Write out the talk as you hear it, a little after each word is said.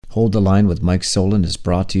Hold the Line with Mike Solon is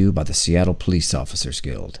brought to you by the Seattle Police Officers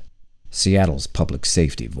Guild, Seattle's public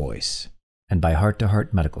safety voice, and by Heart to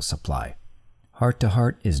Heart Medical Supply. Heart to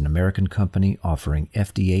Heart is an American company offering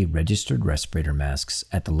FDA-registered respirator masks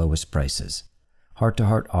at the lowest prices. Heart to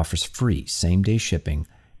Heart offers free same-day shipping,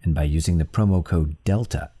 and by using the promo code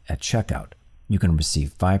DELTA at checkout, you can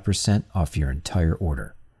receive 5% off your entire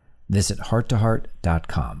order. Visit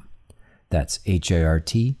hearttoheart.com. That's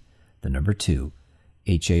HART, the number 2,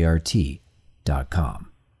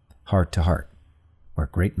 HART.com. Heart to Heart, where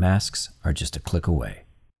great masks are just a click away.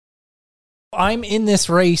 I'm in this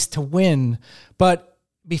race to win, but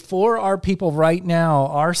before our people right now,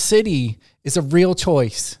 our city is a real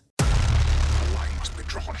choice. The line must be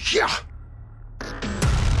drawn here.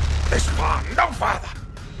 This far, no farther.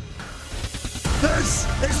 This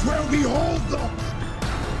is where we hold them.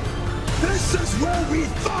 This is where we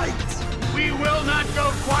fight. We will not go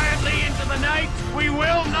quietly into the night. We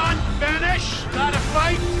will not vanish. Not a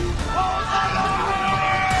fight. Hold the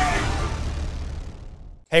line!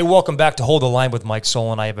 Hey, welcome back to Hold the Line with Mike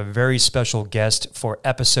Solon. I have a very special guest for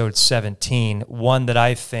episode 17, one that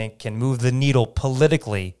I think can move the needle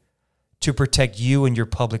politically to protect you and your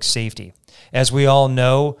public safety. As we all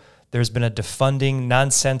know, there's been a defunding,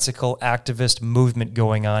 nonsensical activist movement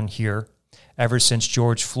going on here ever since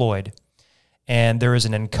George Floyd. And there is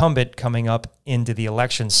an incumbent coming up into the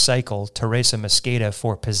election cycle, Teresa Mosqueda,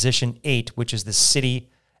 for position 8, which is the city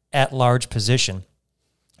at-large position,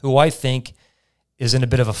 who I think is in a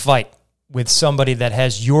bit of a fight with somebody that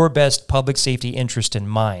has your best public safety interest in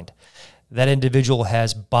mind. That individual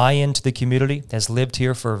has buy-in to the community, has lived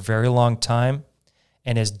here for a very long time,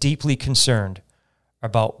 and is deeply concerned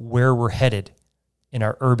about where we're headed in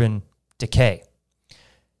our urban decay.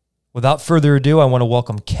 Without further ado, I want to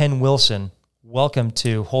welcome Ken Wilson. Welcome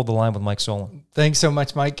to Hold the Line with Mike Solon. Thanks so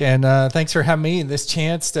much, Mike, and thanks for having me. This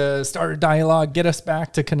chance to start a dialogue, get us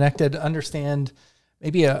back to connected, understand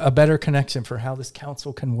maybe a better connection for how this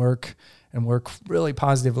council can work and work really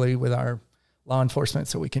positively with our law enforcement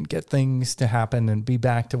so we can get things to happen and be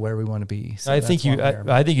back to where we want to be. So I think you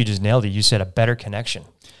just nailed it. You said a better connection.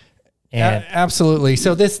 And absolutely.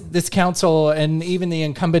 So this council and even the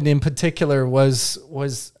incumbent in particular was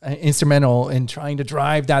instrumental in trying to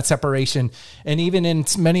drive that separation. And even in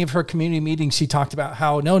many of her community meetings, she talked about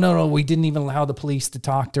how no, we didn't even allow the police to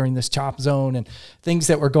talk during this chop zone and things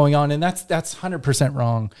that were going on. And that's 100%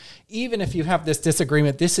 wrong. Even if you have this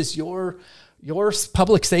disagreement, this is your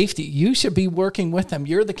public safety. You should be working with them.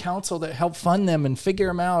 You're the council that helped fund them and figure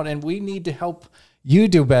them out. And we need to help you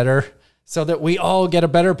do better, so that we all get a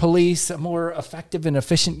better police, a more effective and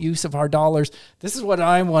efficient use of our dollars. This is what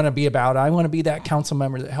I want to be about. I want to be that council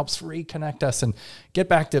member that helps reconnect us and get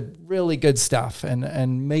back to really good stuff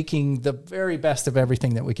and making the very best of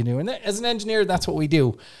everything that we can do. And as an engineer, that's what we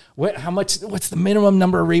do. What's the minimum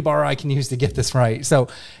number of rebar I can use to get this right? So,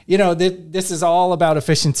 this is all about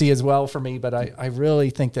efficiency as well for me, but I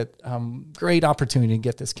really think that great opportunity to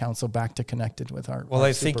get this council back to connected with our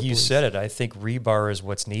I think you said it. I think rebar is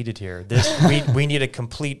what's needed here. We need a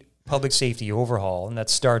complete public safety overhaul, and that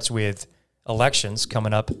starts with elections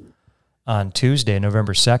coming up on Tuesday,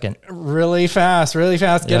 November 2nd. Really fast.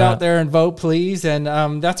 Get out there and vote, please.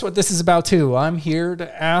 And that's what this is about, too. I'm here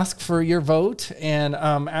to ask for your vote and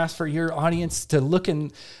ask for your audience to look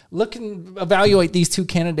and evaluate these two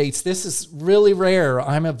candidates. This is really rare.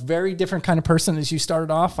 I'm a very different kind of person as you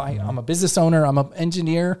started off. I'm a business owner. I'm an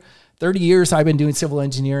engineer. 30 years I've been doing civil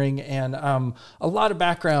engineering and a lot of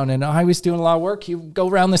background. And I was doing a lot of work. You go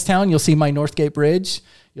around this town, you'll see my Northgate Bridge.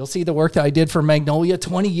 You'll see the work that I did for Magnolia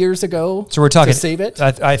 20 years ago. So we're talking to save it.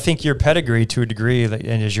 I think your pedigree, to a degree,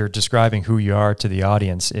 and as you're describing who you are to the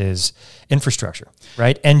audience, is infrastructure,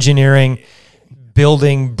 right? Engineering,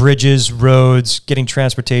 building bridges, roads, getting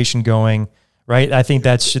transportation going, right? I think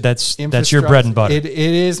that's your bread and butter. It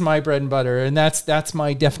is my bread and butter, and that's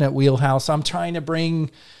my definite wheelhouse. I'm trying to bring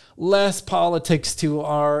less politics to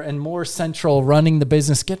and more central running the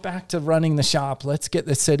business. Get back to running the shop. Let's get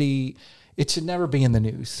the city. It should never be in the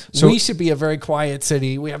news. So we should be a very quiet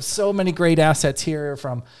city. We have so many great assets here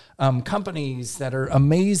from companies that are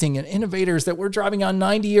amazing and innovators that we're driving on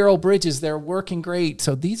 90-year-old bridges. They're working great.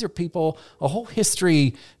 So these are people, a whole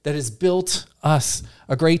history that has built us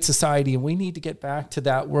a great society. And we need to get back to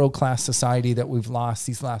that world-class society that we've lost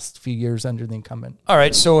these last few years under the incumbent. All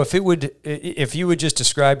right. So if you would just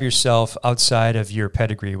describe yourself outside of your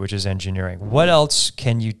pedigree, which is engineering, what else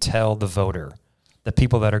can you tell the voter, the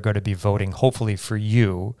people that are going to be voting, hopefully for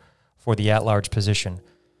you, for the at-large position?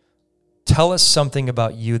 Tell us something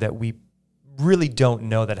about you that we really don't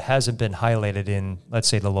know, that hasn't been highlighted in, let's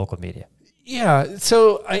say, the local media. Yeah.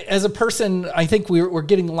 So as a person, I think we're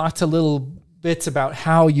getting lots of little bits about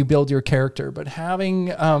how you build your character, but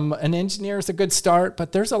having an engineer is a good start,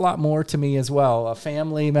 but there's a lot more to me as well. A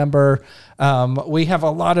family member. We have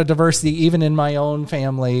a lot of diversity, even in my own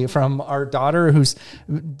family, from our daughter who's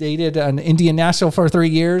dated an Indian national for 3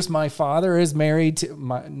 years. My father is married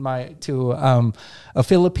to a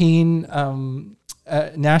Philippine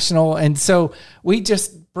national. And so we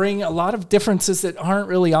just bring a lot of differences that aren't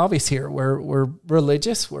really obvious here. We're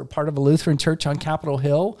religious. We're part of a Lutheran church on Capitol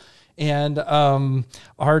Hill. And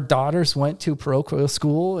our daughters went to parochial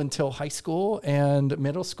school until high school and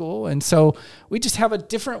middle school. And so we just have a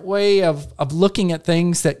different way of looking at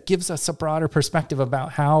things that gives us a broader perspective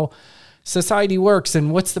about how society works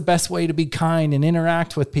and what's the best way to be kind and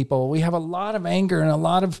interact with people. We have a lot of anger and a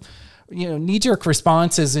lot of knee-jerk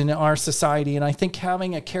responses in our society. And I think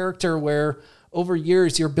having a character where over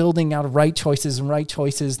years you're building out of right choices,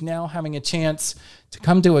 now having a chance to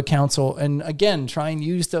come to a council and again, try and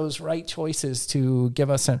use those right choices to give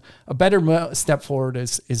us a better step forward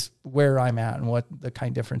is where I'm at and what the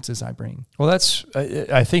kind of differences I bring. Well,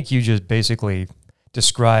 I think you just basically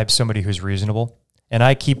described somebody who's reasonable. And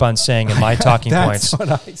I keep on saying in my talking points,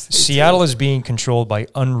 Seattle is being controlled by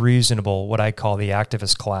unreasonable, what I call the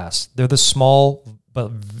activist class. They're the small, but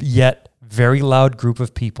yet very loud group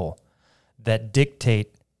of people that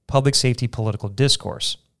dictate public safety political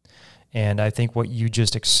discourse. And I think what you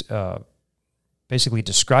just basically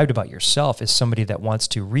described about yourself is somebody that wants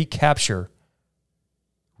to recapture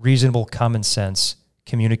reasonable common sense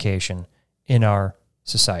communication in our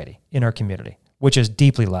society, in our community, which is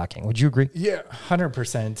deeply lacking. Would you agree? Yeah,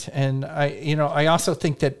 100%. And I also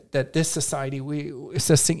think that this society,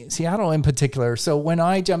 Seattle in particular. So when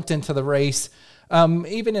I jumped into the race,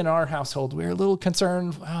 even in our household, we were a little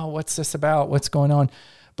concerned. Wow, what's this about? What's going on?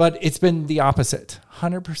 But it's been the opposite.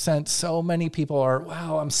 100%. So many people are,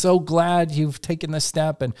 wow, I'm so glad you've taken this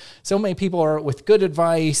step. And so many people are with good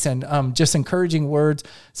advice and just encouraging words.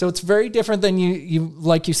 So it's very different than you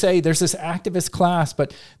like you say, there's this activist class,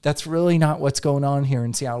 but that's really not what's going on here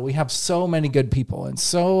in Seattle. We have so many good people and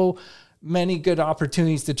so many good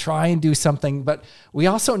opportunities to try and do something, but we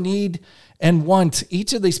also need and want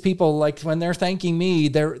each of these people, like when they're thanking me,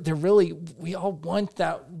 they're really, we all want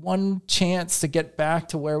that one chance to get back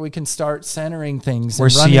to where we can start centering things. Where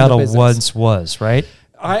Seattle once was, right?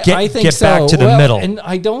 I think get so. Back to the middle. And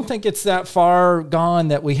I don't think it's that far gone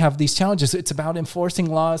that we have these challenges. It's about enforcing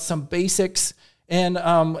laws, some basics. And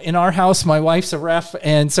in our house, my wife's a ref,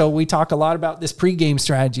 and so we talk a lot about this pregame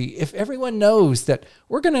strategy. If everyone knows that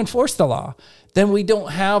we're going to enforce the law, then we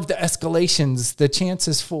don't have the escalations, the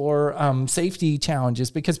chances for safety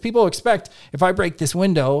challenges, because people expect if I break this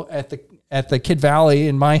window at the Kid Valley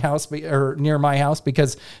in my house or near my house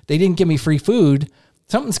because they didn't give me free food,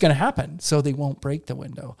 something's going to happen, so they won't break the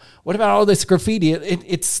window. What about all this graffiti?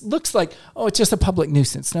 It looks like, oh, it's just a public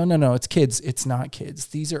nuisance. No, it's kids. It's not kids.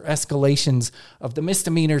 These are escalations of the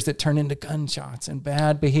misdemeanors that turn into gunshots and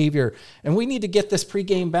bad behavior. And we need to get this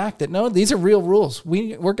pregame back that, no, these are real rules.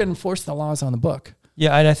 We're going to enforce the laws on the book.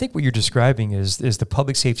 Yeah, and I think what you're describing is the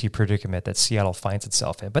public safety predicament that Seattle finds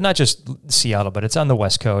itself in. But not just Seattle, but it's on the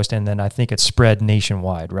West Coast, and then I think it's spread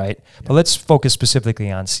nationwide, right? Yeah. But let's focus specifically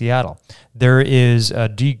on Seattle. There is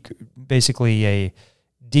basically a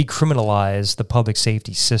decriminalize the public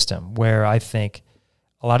safety system, where I think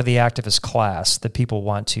a lot of the activist class, the people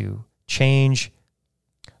want to change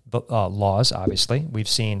laws, obviously. We've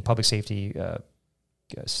seen Public Safety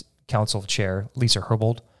Council Chair Lisa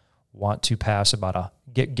Herbold want to pass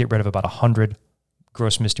get rid of about 100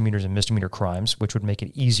 gross misdemeanors and misdemeanor crimes, which would make it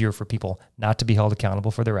easier for people not to be held accountable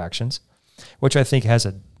for their actions, which I think has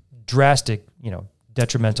a drastic,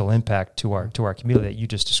 detrimental impact to our community that you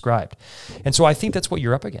just described. And so I think that's what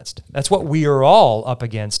you're up against. That's what we are all up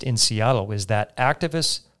against in Seattle, is that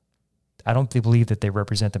activists, I don't believe that they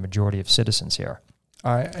represent the majority of citizens here.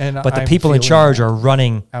 But the people in charge are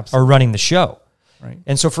running the show. Right.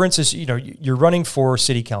 And so, for instance, you're running for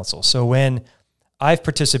city council. So when I've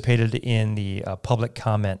participated in the public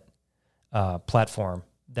comment platform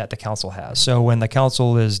that the council has. So when the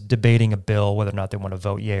council is debating a bill, whether or not they want to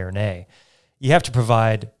vote yay or nay, you have to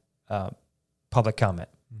provide public comment.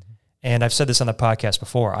 Mm-hmm. And I've said this on the podcast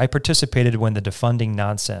before. I participated when the defunding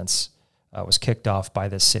nonsense was kicked off by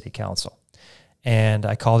this city council. And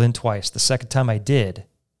I called in twice. The second time I did,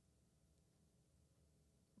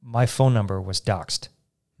 my phone number was doxed.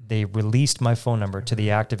 They released my phone number to the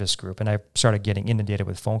activist group, and I started getting inundated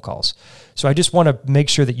with phone calls. So I just want to make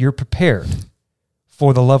sure that you're prepared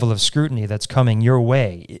for the level of scrutiny that's coming your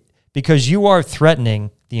way, because you are threatening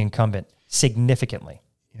the incumbent significantly.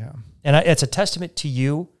 Yeah. And it's a testament to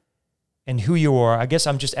you and who you are, I guess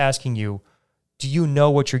I'm just asking you, do you know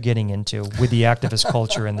what you're getting into with the activist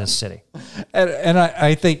culture in this city? And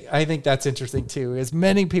I think that's interesting too. As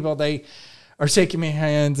many people, they are shaking my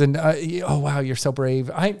hands and, oh, wow, you're so brave.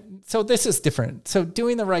 So this is different. So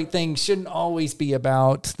doing the right thing shouldn't always be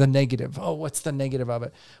about the negative. Oh, what's the negative of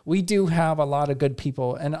it? We do have a lot of good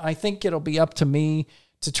people. And I think it'll be up to me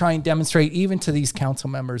to try and demonstrate even to these council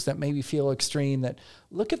members that maybe feel extreme, that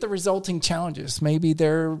look at the resulting challenges. Maybe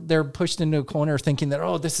they're pushed into a corner thinking that,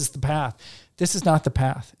 oh, this is the path. This is not the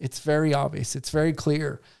path. It's very obvious. It's very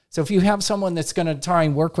clear. So if you have someone that's going to try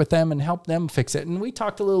and work with them and help them fix it, and we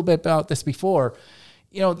talked a little bit about this before,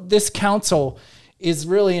 this council is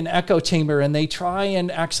really an echo chamber, and they try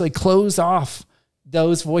and actually close off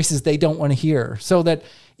those voices they don't want to hear, so that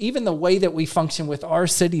even the way that we function with our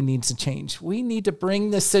city needs to change. We need to bring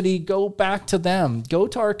the city, go back to them, go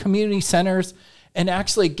to our community centers, and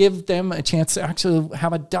actually give them a chance to actually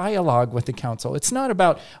have a dialogue with the council. It's not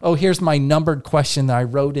about, oh, here's my numbered question that I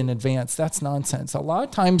wrote in advance. That's nonsense. A lot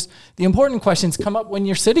of times the important questions come up when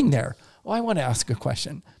you're sitting there. Oh, I want to ask a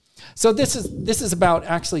question. So this is about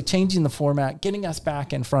actually changing the format, getting us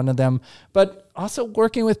back in front of them, but also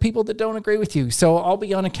working with people that don't agree with you. So I'll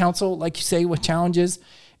be on a council, like you say, with challenges.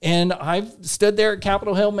 And I've stood there at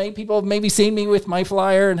Capitol Hill. Many people have maybe seen me with my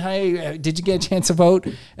flyer and, hey, did you get a chance to vote?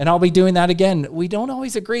 And I'll be doing that again. We don't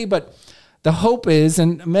always agree, but the hope is,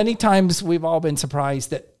 and many times we've all been surprised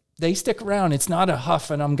that they stick around. It's not a huff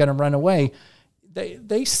and I'm going to run away.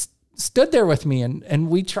 They stood there with me and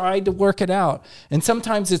we tried to work it out. And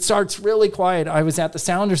sometimes it starts really quiet. I was at the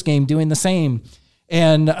Sounders game doing the same.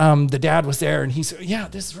 And the dad was there and he said, yeah,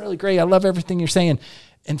 this is really great. I love everything you're saying.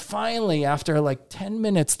 And finally, after like 10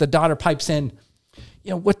 minutes, the daughter pipes in,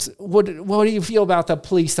 what do you feel about the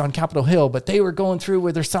police on Capitol Hill? But they were going through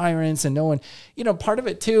with their sirens and no one, part of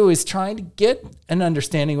it too is trying to get an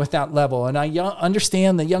understanding with that level. And I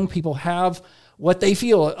understand the young people have what they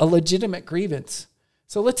feel, a legitimate grievance.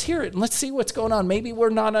 So let's hear it and let's see what's going on. Maybe we're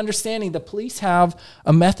not understanding. The police have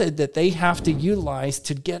a method that they have to utilize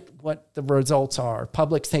to get what the results are,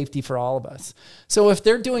 public safety for all of us. So if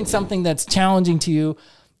they're doing something that's challenging to you,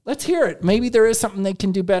 let's hear it. Maybe there is something they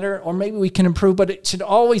can do better, or maybe we can improve, but it should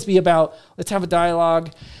always be about, let's have a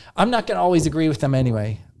dialogue. I'm not going to always agree with them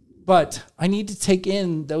anyway, but I need to take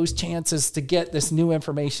in those chances to get this new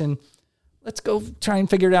information. Let's go try and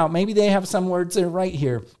figure it out. Maybe they have some words that are right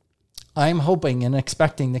here. I'm hoping and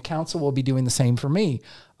expecting the council will be doing the same for me.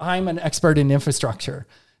 I'm an expert in infrastructure.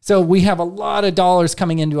 So we have a lot of dollars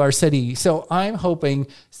coming into our city. So I'm hoping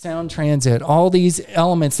Sound Transit, all these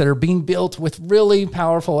elements that are being built with really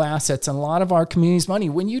powerful assets and a lot of our community's money.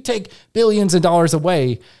 When you take billions of dollars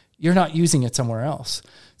away, you're not using it somewhere else.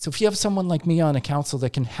 So if you have someone like me on a council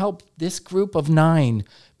that can help this group of 9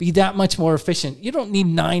 be that much more efficient, you don't need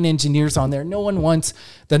 9 engineers on there. No one wants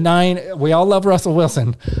the 9. We all love Russell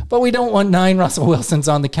Wilson, but we don't want 9 Russell Wilsons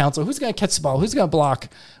on the council. Who's going to catch the ball? Who's going to block?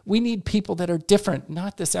 We need people that are different,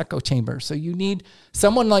 not this echo chamber. So you need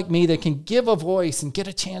someone like me that can give a voice and get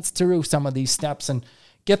a chance through some of these steps and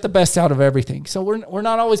get the best out of everything. So we're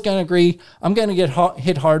not always going to agree. I'm going to get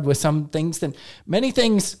hit hard with some things. That many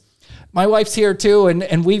things. My wife's here too,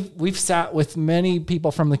 and we've sat with many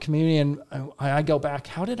people from the community, and I go back,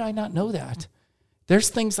 how did I not know that? There's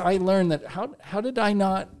things I learned that how did I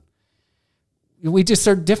not? We just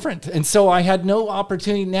are different, and so I had no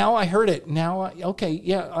opportunity. Now I heard it. Now,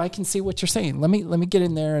 I can see what you're saying. Let me get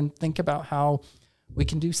in there and think about how we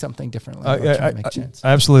can do something differently. I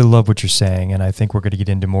absolutely love what you're saying, and I think we're going to get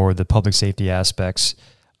into more of the public safety aspects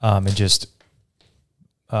and just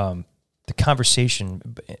the conversation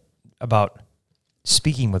about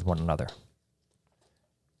speaking with one another.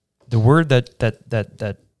 The word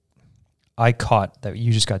that I caught that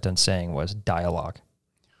you just got done saying was dialogue.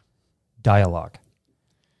 Dialogue.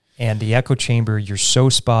 And the echo chamber, you're so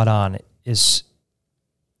spot on,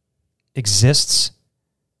 exists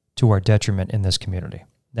to our detriment in this community.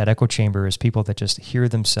 That echo chamber is people that just hear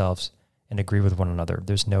themselves and agree with one another.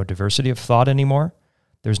 There's no diversity of thought anymore.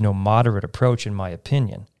 There's no moderate approach, in my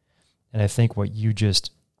opinion. And I think what you just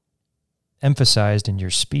emphasized in your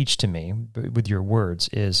speech to me with your words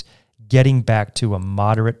is getting back to a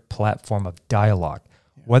moderate platform of dialogue.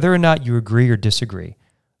 Whether or not you agree or disagree,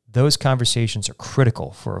 those conversations are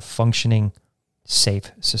critical for a functioning,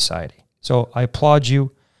 safe society. So I applaud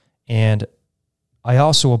you, and I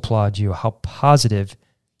also applaud you how positive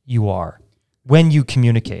you are when you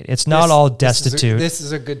communicate. It's not all destitute. This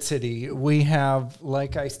is a good city. We have,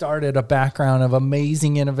 like I started, a background of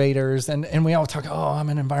amazing innovators, and we all talk, oh, I'm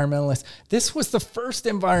an environmentalist. This was the first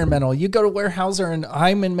environmental. You go to Weyerhaeuser, and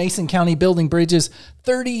I'm in Mason County building bridges.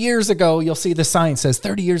 30 years ago, you'll see the sign says,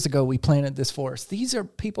 30 years ago, we planted this forest. These are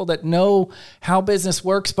people that know how business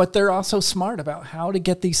works, but they're also smart about how to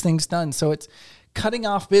get these things done. So it's cutting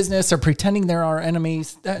off business or pretending there are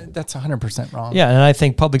enemies. That's 100% wrong. Yeah, and I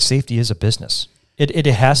think public safety is a business. It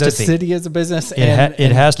has to be. The city is a business.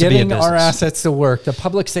 It has to be a getting business. our assets to work. The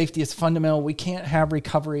public safety is fundamental. We can't have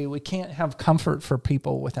recovery. We can't have comfort for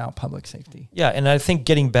people without public safety. Yeah, and I think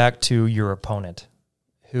getting back to your opponent,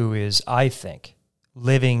 who is, I think,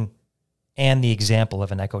 living and the example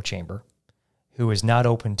of an echo chamber, who is not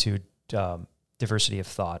open to diversity of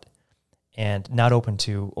thought, and not open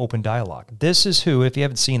to open dialogue. This is who, if you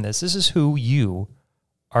haven't seen this is who you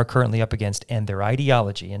are currently up against, and their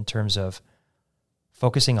ideology in terms of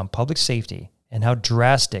focusing on public safety and how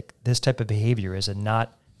drastic this type of behavior is, and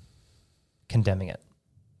not condemning it.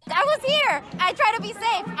 I was here. I try to be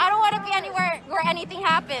safe. I don't want to be anywhere where anything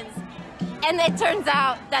happens. And it turns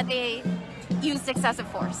out that they used excessive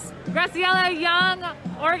force. Graciela Young,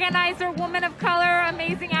 organizer, woman of color,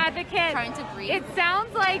 amazing advocate. Trying to breathe. It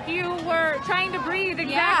sounds like you were trying to breathe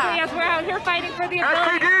exactly as we're out here fighting for the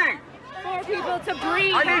ability SPD! for people to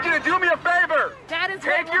breathe. I need you to do me a favor. That is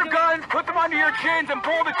Take what your we're doing. guns, put them under your chins, and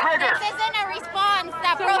pull the trigger. This isn't a response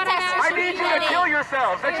that So what I'm protesters I should need be you to getting. kill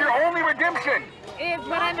yourselves. That's your only redemption. Is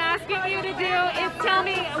what I'm asking you to do is tell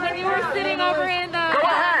me when you were sitting over in the... Go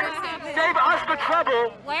ahead. Save us the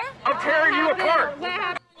trouble Where? of tearing you apart. What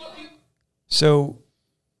happened? So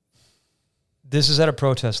this is at a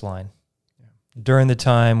protest line during the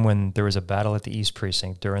time when there was a battle at the East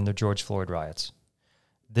Precinct during the George Floyd riots.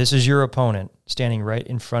 This is your opponent standing right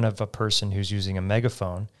in front of a person who's using a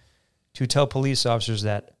megaphone to tell police officers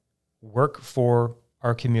that work for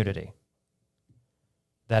our community,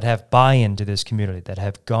 that have buy-in to this community, that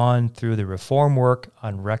have gone through the reform work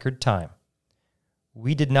on record time.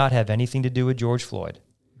 We did not have anything to do with George Floyd.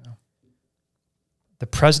 No. The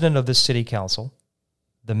president of the city council,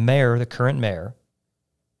 the mayor, the current mayor,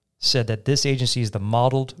 said that this agency is the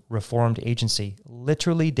modeled reformed agency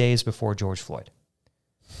literally days before George Floyd.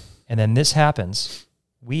 And then this happens,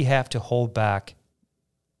 we have to hold back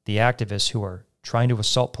the activists who are trying to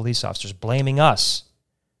assault police officers, blaming us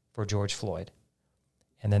for George Floyd.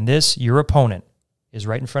 And then this, your opponent, is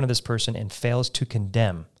right in front of this person and fails to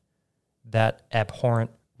condemn that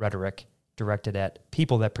abhorrent rhetoric directed at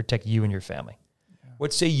people that protect you and your family. Yeah.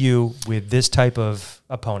 What say you with this type of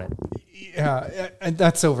opponent? Yeah,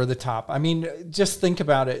 that's over the top. I mean, just think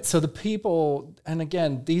about it. So the people, and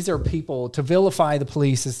again, these are people, to vilify the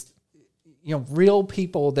police is, real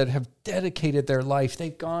people that have dedicated their life.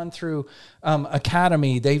 They've gone through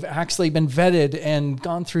academy. They've actually been vetted and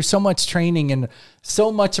gone through so much training and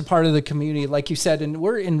so much a part of the community, like you said. And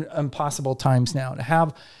we're in impossible times now to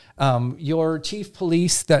have your chief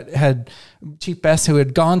police Chief Best, who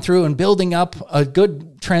had gone through and building up a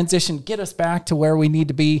good transition, get us back to where we need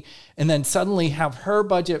to be, and then suddenly have her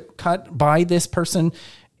budget cut by this person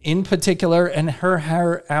in particular, and her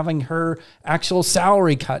having her actual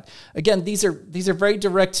salary cut. Again, these are very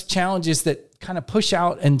direct challenges that kind of push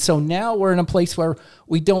out. And so now we're in a place where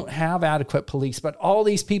we don't have adequate police, but all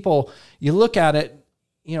these people, you look at it,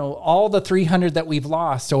 all the 300 that we've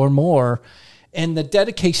lost or more, and the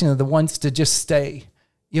dedication of the ones to just stay,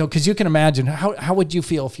 because you can imagine how would you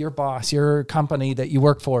feel if your boss, your company that you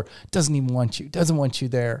work for doesn't even want you, doesn't want you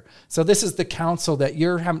there. So this is the council that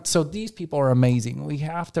you're having. So these people are amazing. We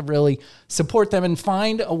have to really support them and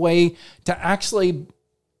find a way to actually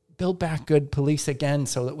build back good police again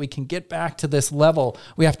so that we can get back to this level.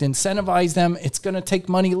 We have to incentivize them. It's going to take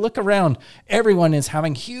money. Look around. Everyone is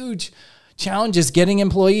having huge challenges getting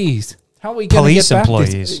employees. How are we going to get back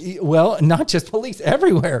employees? Well, not just police,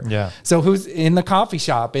 everywhere. Yeah. So who's in the coffee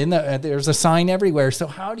shop? There's a sign everywhere. So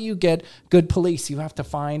how do you get good police? You have to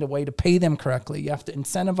find a way to pay them correctly. You have to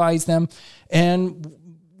incentivize them and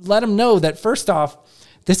let them know that, first off,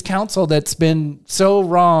 this council that's been so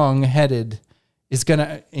wrong-headed is going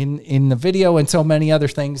to, in the video and so many other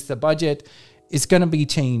things, the budget is going to be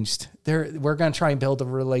changed. We're going to try and build a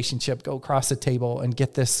relationship, go across the table and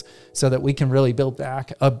get this so that we can really build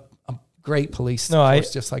back a great police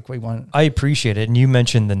force, just like we want. I appreciate it. And you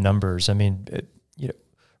mentioned the numbers. I mean,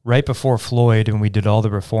 right before Floyd, and we did all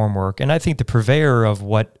the reform work, and I think the purveyor of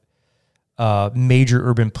what major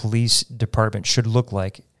urban police department should look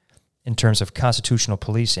like in terms of constitutional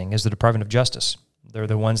policing is the Department of Justice. They're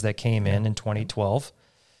the ones that came in 2012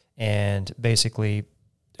 and basically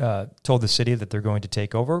told the city that they're going to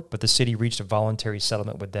take over, but the city reached a voluntary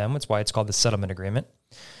settlement with them. That's why it's called the settlement agreement.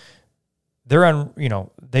 They're on,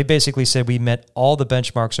 they basically said we met all the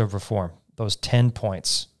benchmarks of reform, those 10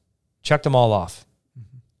 points, checked them all off.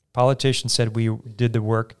 Mm-hmm. Politicians said we did the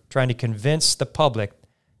work trying to convince the public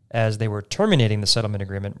as they were terminating the settlement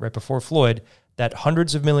agreement right before Floyd that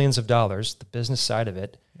hundreds of millions of dollars, the business side of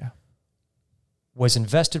it, was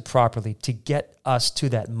invested properly to get us to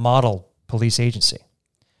that model police agency.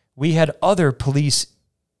 We had other police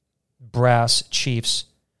brass chiefs,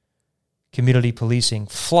 community policing,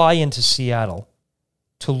 fly into Seattle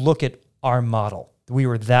to look at our model. We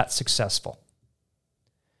were that successful.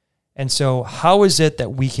 And so how is it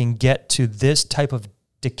that we can get to this type of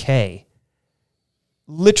decay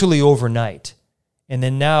literally overnight? And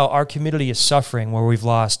then now our community is suffering where we've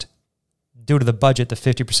lost, due to the budget, the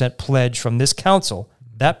 50% pledge from this council,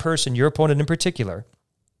 that person, your opponent in particular.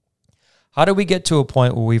 How do we get to a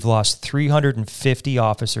point where we've lost 350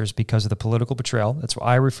 officers because of the political betrayal? That's what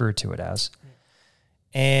I refer to it as.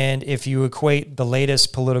 And if you equate the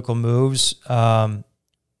latest political moves,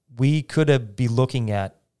 we could be looking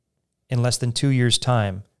at, in less than 2 years'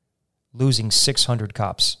 time, losing 600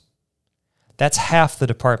 cops. That's half the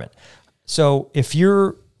department. So if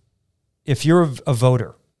you're a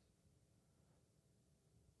voter,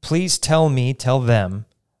 please tell them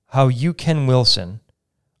how you, Ken Wilson,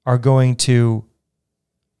 are going to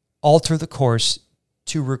alter the course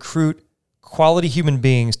to recruit quality human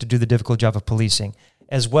beings to do the difficult job of policing,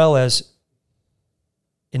 as well as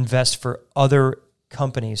invest for other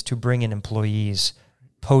companies to bring in employees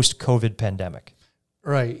post-COVID pandemic.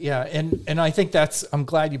 Right. Yeah. And I think I'm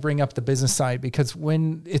glad you bring up the business side, because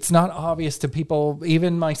when it's not obvious to people,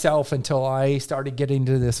 even myself, until I started getting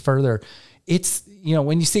into this further, it's,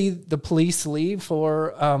 when you see the police leave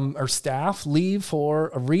for, or staff leave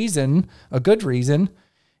for a good reason,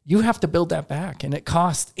 you have to build that back. And it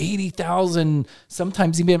costs $80,000,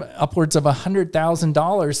 sometimes even upwards of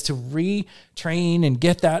 $100,000 to retrain and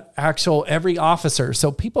get that actual every officer.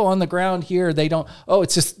 So people on the ground here, they don't,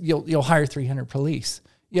 it's just, you'll hire 300 police.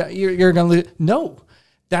 Yeah. You're going to, no,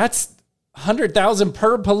 that's $100,000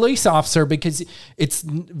 per police officer, because it's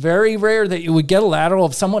very rare that you would get a lateral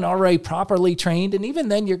of someone already properly trained. And even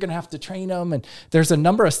then you're going to have to train them. And there's a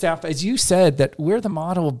number of staff, as you said, that we're the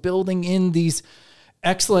model of building in these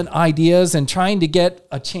excellent ideas and trying to get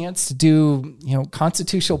a chance to do,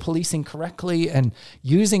 constitutional policing correctly and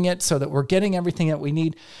using it so that we're getting everything that we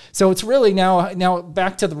need. So it's really now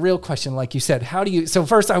back to the real question, like you said, so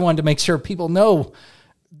first I wanted to make sure people know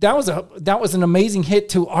that was an amazing hit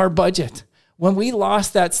to our budget. When we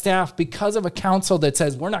lost that staff because of a council that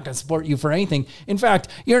says, we're not going to support you for anything. In fact,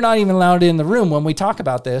 you're not even allowed in the room when we talk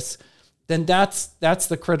about this. Then that's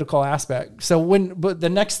the critical aspect. So but the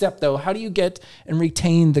next step though, how do you get and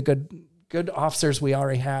retain the good officers we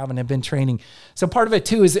already have and have been training? So part of it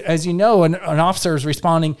too is, as you know, an officer is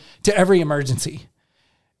responding to every emergency.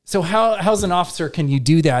 So how's an officer can you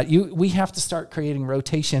do that? We have to start creating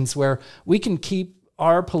rotations where we can keep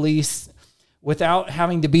our police without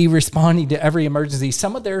having to be responding to every emergency.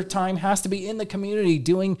 Some of their time has to be in the community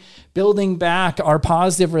building back our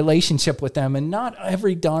positive relationship with them, and not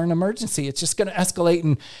every darn emergency. It's just going to escalate.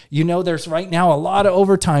 And there's right now a lot of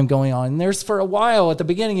overtime going on. And there's for a while at the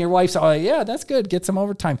beginning, your wife's yeah, that's good. Get some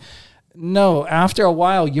overtime. No, after a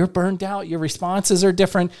while, you're burned out. Your responses are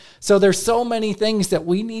different. So there's so many things that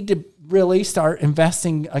we need to really start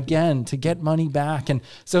investing again to get money back. And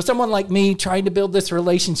so someone like me trying to build this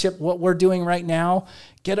relationship, what we're doing right now,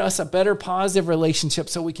 get us a better positive relationship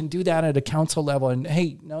so we can do that at a council level. And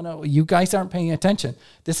hey, no, you guys aren't paying attention.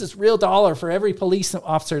 This is real dollar for every police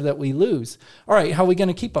officer that we lose. All right, how are we going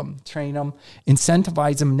to keep them, train them,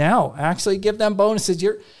 incentivize them now, actually give them bonuses?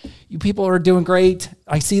 You people are doing great.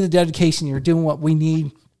 I see the dedication. You're doing what we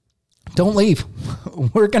need. Don't leave.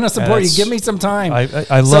 We're going to support you. Give me some time.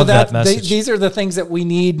 I love that message. These are the things that we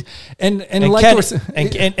need. And like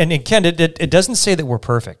Ken, it doesn't say that we're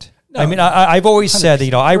perfect. No, I mean, I've always said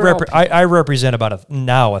that, I represent about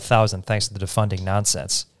 1,000 thanks to the defunding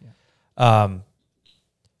nonsense. Yeah.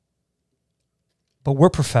 But we're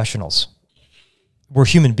professionals. We're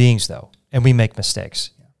human beings, though, and we make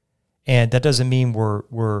mistakes. Yeah. And that doesn't mean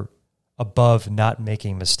we're above not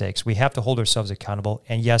making mistakes. We have to hold ourselves accountable.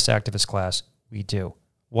 And yes, activist class, we do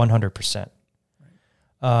 100%.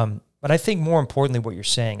 Right. But I think more importantly, what you're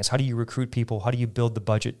saying is, how do you recruit people? How do you build the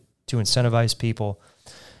budget to incentivize people?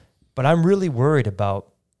 But I'm really worried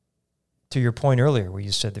about, to your point earlier, where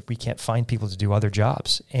you said that we can't find people to do other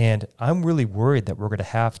jobs. And I'm really worried that we're going to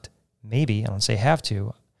have to, maybe, I don't say have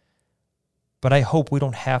to, but I hope we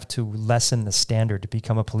don't have to lessen the standard to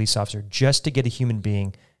become a police officer just to get a human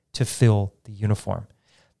being to fill the uniform.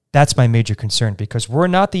 That's my major concern, because we're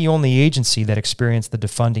not the only agency that experienced the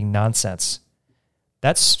defunding nonsense.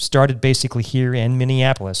 That's started basically here in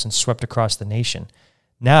Minneapolis and swept across the nation.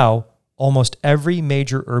 Now, almost every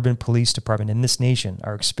major urban police department in this nation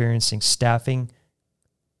are experiencing staffing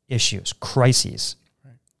issues, crises.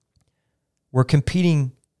 Right. We're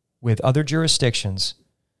competing with other jurisdictions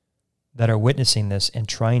that are witnessing this and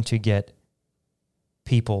trying to get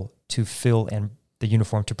people to fill in the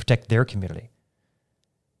uniform to protect their community.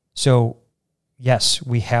 So, yes,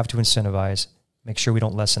 we have to incentivize, make sure we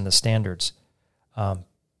don't lessen the standards.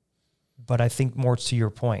 But I think more to your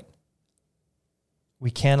point,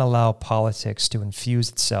 we can't allow politics to infuse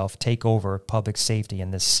itself, take over public safety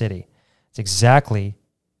in this city. It's exactly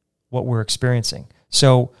what we're experiencing.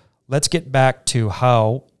 So let's get back to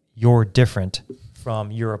how you're different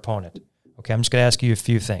from your opponent. Okay, I'm just going to ask you a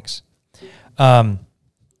few things.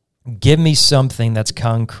 Give me something that's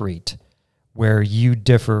concrete where you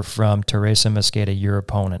differ from Teresa Mosqueda, your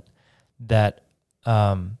opponent, that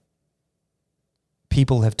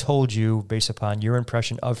people have told you based upon your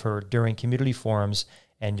impression of her during community forums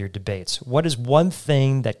and your debates. What is one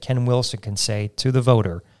thing that Ken Wilson can say to the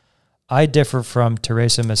voter? I differ from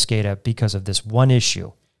Teresa Mosqueda because of this one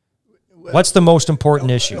issue. What's the most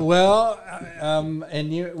important issue? Well,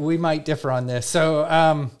 we might differ on this.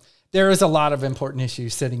 So there is a lot of important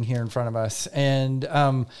issues sitting here in front of us. And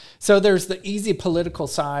so there's the easy political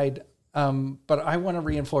side, but I want to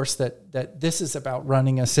reinforce that this is about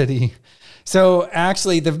running a city. So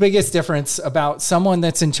actually, the biggest difference about someone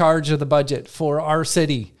that's in charge of the budget for our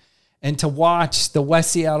city and to watch the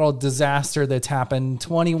West Seattle disaster that's happened,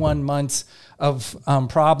 21 months of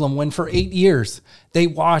problem, when for 8 years they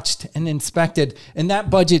watched and inspected, and that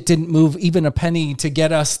budget didn't move even a penny to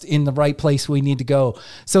get us in the right place we need to go.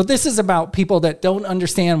 So this is about people that don't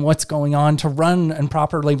understand what's going on to run and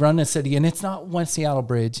properly run a city. And it's not West Seattle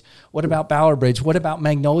Bridge. What about Ballard Bridge? What about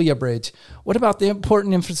Magnolia Bridge? What about the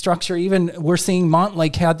important infrastructure? Even we're seeing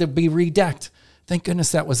Montlake had to be redecked. Thank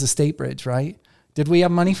goodness that was a state bridge, right? Did we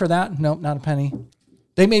have money for that? Nope, not a penny.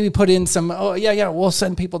 They maybe put in some, we'll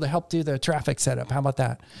send people to help do the traffic setup. How about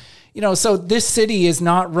that? So this city is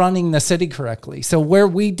not running the city correctly. So where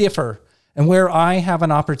we differ and where I have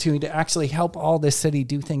an opportunity to actually help all this city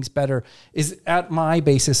do things better is at my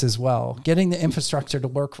basis as well. Getting the infrastructure to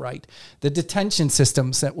work right. The detention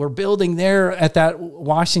systems that we're building there at that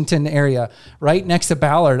Washington area, right next to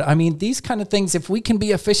Ballard. I mean, these kind of things, if we can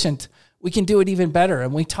be efficient, we can do it even better.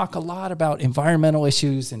 And we talk a lot about environmental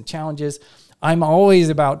issues and challenges. I'm always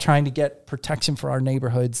about trying to get protection for our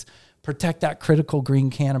neighborhoods, protect that critical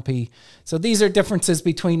green canopy. So these are differences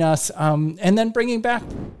between us. And then bringing back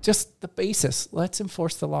just the basis. Let's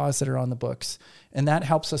enforce the laws that are on the books. And that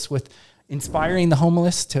helps us with inspiring the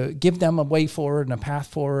homeless to give them a way forward and a path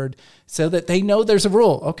forward so that they know there's a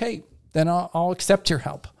rule. Okay, then I'll accept your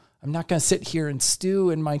help. I'm not going to sit here and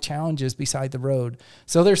stew in my challenges beside the road.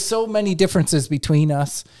 So there's so many differences between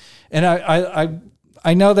us. And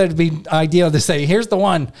I know that it'd be ideal to say, here's the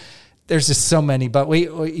one. There's just so many, but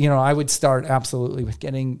I would start absolutely with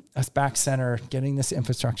getting us back center, getting this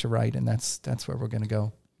infrastructure right. And that's where we're going to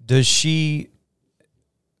go. Does she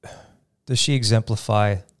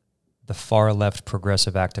exemplify the far left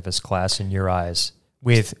progressive activist class in your eyes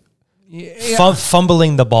with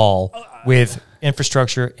fumbling the ball with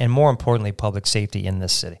infrastructure and, more importantly, public safety in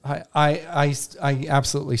this city? I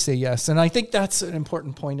absolutely say yes. And I think that's an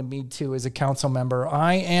important point of me too as a council member.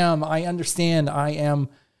 I understand I am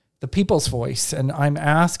the people's voice, and I'm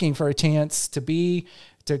asking for a chance to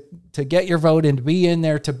get your vote and to be in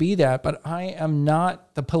there to be that. But I am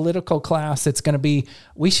not the political class that's going to be,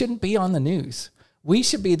 we shouldn't be on the news. We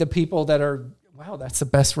should be the people that are, wow, that's the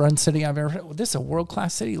best run city I've ever heard. This is a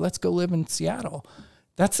world-class city. Let's go live in Seattle.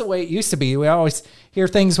 That's the way it used to be. We always hear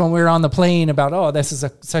things when we're on the plane about, this is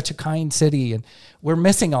such a kind city, and we're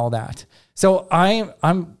missing all that. So I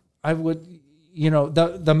would,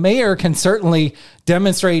 the mayor can certainly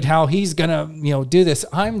demonstrate how he's going to, do this.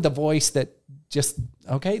 I'm the voice that just,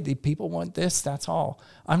 the people want this. That's all.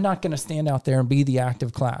 I'm not going to stand out there and be the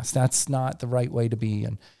active class. That's not the right way to be.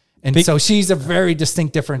 And so she's a very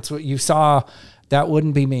distinct difference. What you saw, that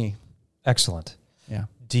wouldn't be me. Excellent. Yeah.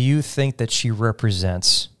 Do you think that she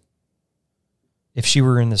represents, if she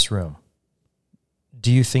were in this room,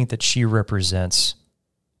 do you think that she represents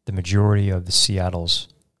the majority of the Seattle's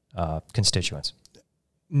constituents?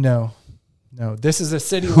 No. This is a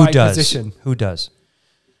citywide position. Who does?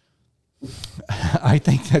 I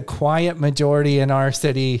think the quiet majority in our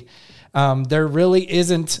city, there really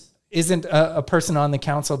isn't, isn't a person on the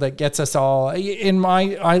council that gets us all. I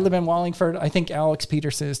live in Wallingford. I think Alex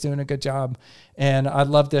Peterson is doing a good job, and I'd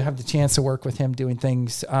love to have the chance to work with him doing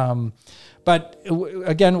things. But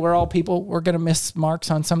again, we're all people. We're going to miss marks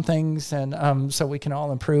on some things, and so we can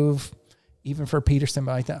all improve, even for Peterson.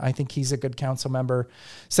 But I think he's a good council member.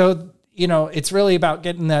 So, it's really about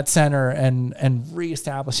getting that center and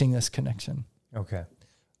reestablishing this connection. Okay.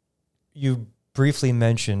 You briefly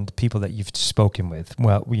mentioned people that you've spoken with,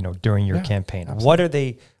 during your campaign.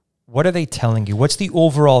 Absolutely. What are they telling you? What's the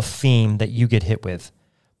overall theme that you get hit with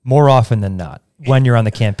more often than not when you're on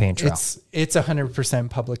the campaign trail? It's 100%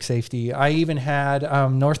 public safety. I even had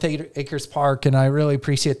North Acres Park, and I really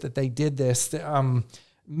appreciate that they did this. It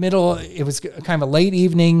was kind of a late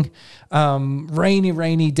evening,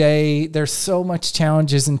 rainy day. There's so much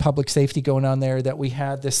challenges in public safety going on there that we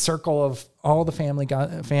had this circle of all the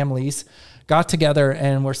families got together,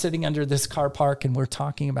 and we're sitting under this car park, and we're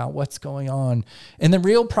talking about what's going on. And the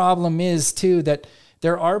real problem is too, that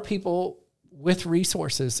there are people with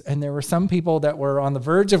resources, and there were some people that were on the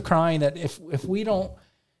verge of crying that if we don't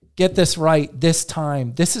get this right this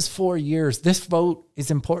time, this is 4 years, this vote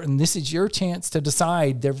is important, this is your chance to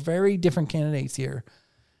decide. They're very different candidates here,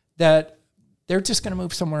 that they're just going to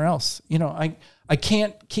move somewhere else. I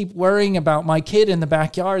can't keep worrying about my kid in the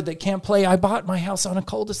backyard that can't play. I bought my house on a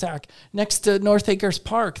cul-de-sac next to North Acres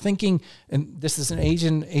Park thinking, and this is an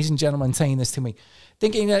Asian gentleman saying this to me,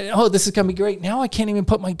 thinking that, this is going to be great. Now I can't even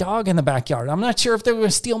put my dog in the backyard. I'm not sure if they're going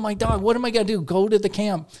to steal my dog. What am I going to do? Go to the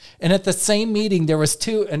camp. And at the same meeting, there was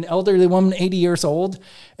an elderly woman, 80 years old,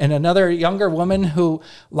 and another younger woman who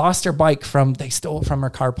lost her bike they stole it from her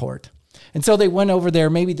carport. And so they went over there.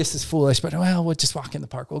 Maybe this is foolish, but we'll just walk in the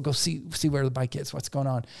park. We'll go see where the bike is, what's going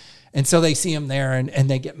on. And so they see him there, and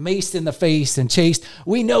they get maced in the face and chased.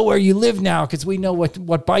 We know where you live now because we know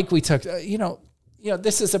what bike we took.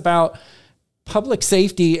 This is about public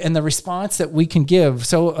safety and the response that we can give.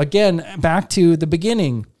 So again, back to the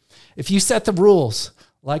beginning, if you set the rules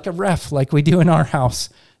like a ref, like we do in our house,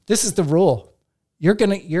 this is the rule. You're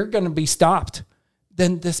gonna be stopped.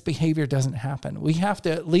 Then this behavior doesn't happen. We have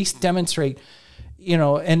to at least demonstrate,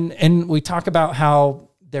 and we talk about how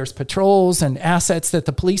there's patrols and assets that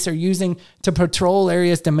the police are using to patrol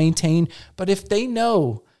areas to maintain. But if they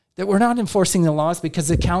know that we're not enforcing the laws because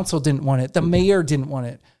the council didn't want it, the mayor didn't want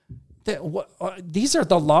it, these are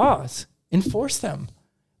the laws. Enforce them.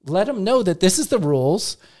 Let them know that this is the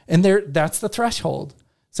rules, and that's the threshold.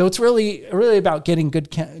 So it's really about getting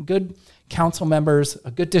good council members, a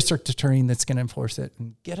good district attorney that's going to enforce it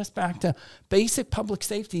and get us back to basic public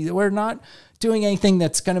safety. We're not doing anything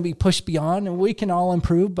that's going to be pushed beyond, and we can all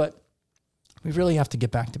improve, but we really have to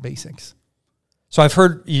get back to basics. So I've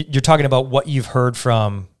heard you're talking about what you've heard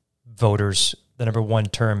from voters. The number one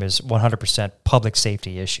term is 100% public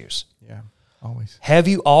safety issues. Yeah, always. Have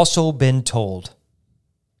you also been told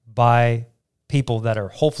by people that are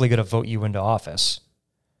hopefully going to vote you into office,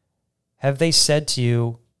 have they said to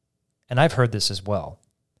you, and I've heard this as well,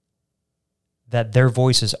 that their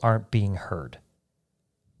voices aren't being heard?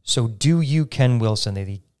 So do you, Ken Wilson,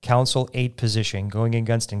 the Council 8 position going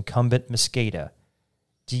against incumbent Mosqueda,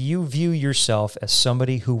 do you view yourself as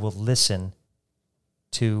somebody who will listen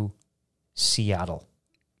to Seattle?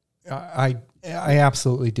 I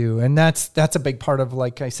absolutely do. And that's a big part of,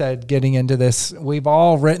 like I said, getting into this. We've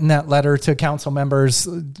all written that letter to council members,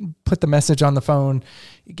 put the message on the phone.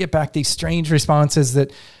 You get back these strange responses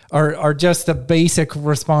that are just the basic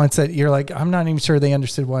response that you're like, I'm not even sure they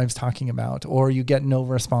understood what I was talking about, or you get no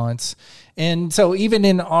response. And so even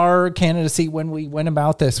in our candidacy, when we went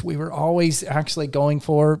about this, we were always actually going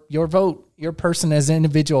for your vote, your person as an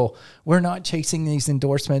individual. We're not chasing these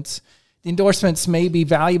endorsements. The endorsements may be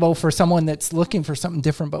valuable for someone that's looking for something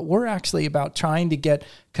different, but we're actually about trying to get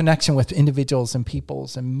connection with individuals and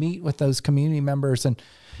peoples and meet with those community members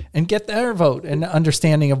and get their vote and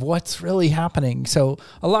understanding of what's really happening. So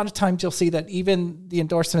a lot of times you'll see that even the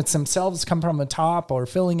endorsements themselves come from the top or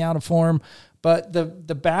filling out a form, but the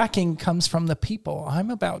backing comes from the people.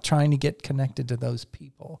 I'm about trying to get connected to those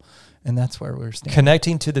people, and that's where we're standing.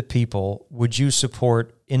 Connecting to the people, would you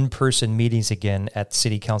support in-person meetings again at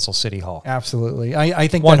City Council, City Hall? Absolutely. I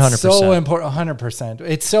think 100%. That's so important, 100%.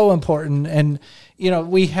 It's so important. And,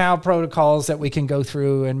 we have protocols that we can go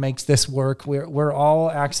through and makes this work. We're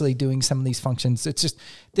all actually doing some of these functions. It's just,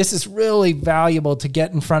 this is really valuable to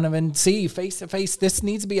get in front of and see face-to-face. This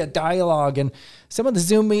needs to be a dialogue. And some of the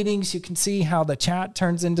Zoom meetings, you can see how the chat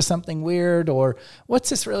turns into something weird, or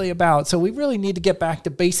what's this really about? So we really need to get back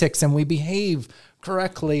to basics, and we behave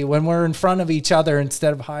correctly when we're in front of each other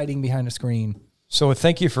instead of hiding behind a screen. So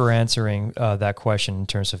thank you for answering that question in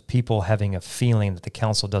terms of people having a feeling that the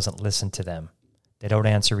council doesn't listen to them. They don't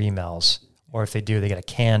answer emails, or if they do, they get a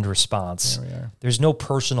canned response. There we are. There's no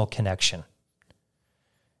personal connection.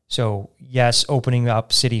 So yes, opening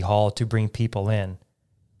up City Hall to bring people in,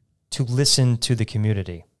 to listen to the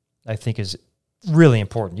community, I think is really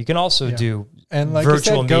important. You can also do and like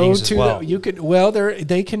virtual I said, go meetings to as well.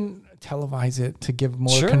 They can televise it to give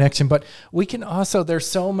more Sure. connection, but we can also, there's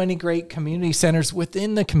so many great community centers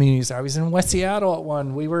within the communities. I was in West Seattle at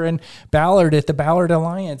one. We were in Ballard at the Ballard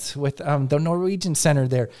Alliance with the Norwegian Center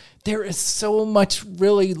there. There is so much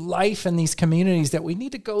really life in these communities that we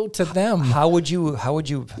need to go to them. How would you,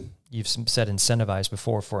 you've said incentivize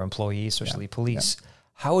before for employees, especially police. Yeah.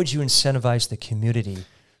 How would you incentivize the community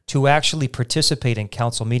to actually participate in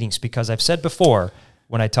council meetings? Because I've said before,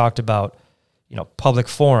 when I talked about, public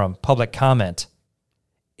forum, public comment,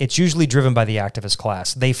 it's usually driven by the activist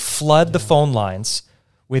class. They flood the phone lines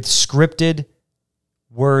with scripted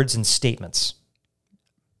words and statements.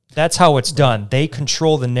 That's how it's done. They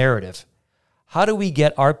control the narrative. How do we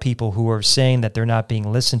get our people who are saying that they're not being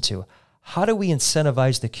listened to? How do we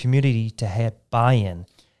incentivize the community to have buy-in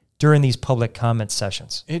during these public comment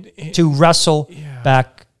sessions to wrestle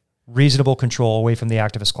back reasonable control away from the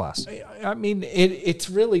activist class? I mean, it's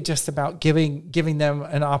really just about giving them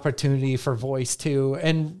an opportunity for voice too,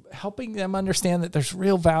 and helping them understand that there's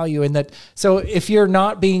real value in that. So if you're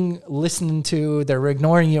not being listened to, they're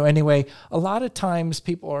ignoring you anyway. A lot of times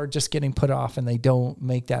people are just getting put off and they don't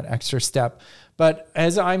make that extra step. But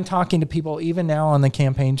as I'm talking to people, even now on the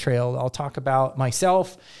campaign trail, I'll talk about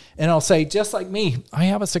myself and I'll say, just like me, I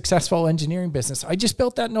have a successful engineering business. I just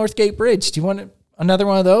built that Northgate Bridge. Do you want another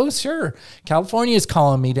one of those? Sure. California is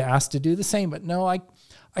calling me to ask to do the same, but no, I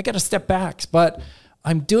got to step back. But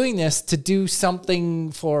I'm doing this to do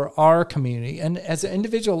something for our community. And as an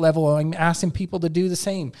individual level, I'm asking people to do the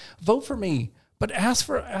same. Vote for me, but ask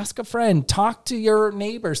a friend, talk to your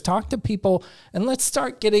neighbors, talk to people, and let's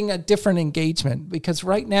start getting a different engagement, because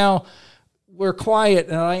right now we're quiet,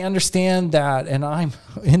 and I understand that, and I'm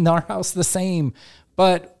in our house the same,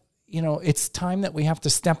 but it's time that we have to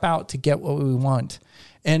step out to get what we want.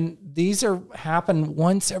 And these happen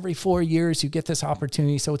once every 4 years. You get this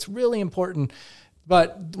opportunity. So it's really important.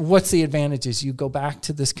 But what's the advantages? You go back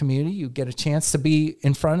to this community, you get a chance to be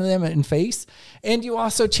in front of them in face, and you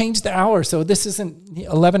also change the hour. So this isn't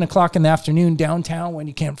 11 o'clock in the afternoon downtown when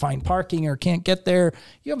you can't find parking or can't get there.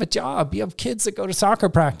 You have a job. You have kids that go to soccer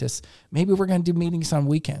practice. Maybe we're going to do meetings on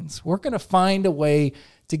weekends. We're going to find a way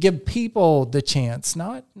to give people the chance,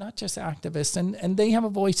 not just activists, and they have a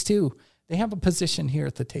voice too. They have a position here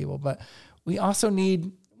at the table, but we also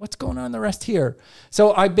need what's going on the rest here.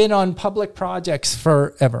 So I've been on public projects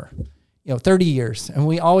forever, 30 years. And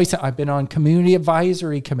I've been on community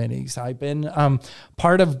advisory committees. I've been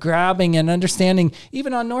part of grabbing and understanding,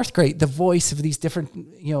 even on Northgate, the voice of these different,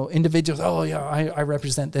 individuals. Oh yeah, I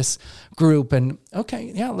represent this group, and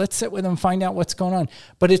okay, yeah, let's sit with them, find out what's going on.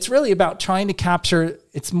 But it's really about trying to capture,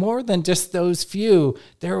 it's more than just those few.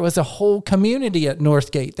 There was a whole community at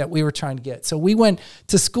Northgate that we were trying to get. So we went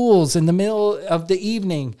to schools in the middle of the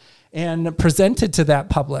evening and presented to that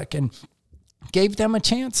public and gave them a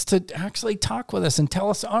chance to actually talk with us and tell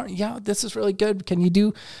us, this is really good. Can you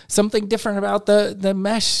do something different about the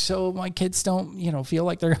mesh so my kids don't, feel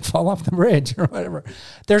like they're going to fall off the bridge or whatever?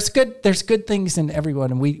 There's good things in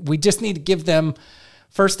everyone. And we just need to give them,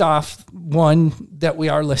 first off, one, that we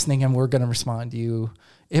are listening and we're going to respond to you.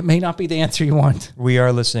 It may not be the answer you want. We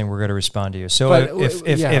are listening. We're going to respond to you. So but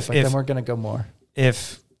if then we're going to go more.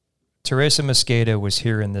 If Teresa Mosqueda was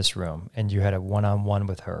here in this room and you had a one-on-one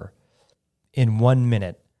with her, in 1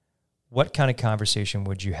 minute, what kind of conversation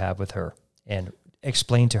would you have with her and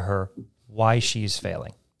explain to her why she's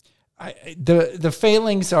failing? The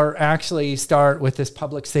failings are actually start with this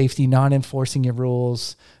public safety, not enforcing your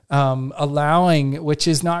rules, allowing, which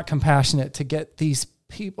is not compassionate, to get these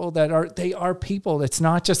people they are people. It's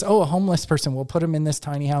not just, a homeless person, we'll put them in this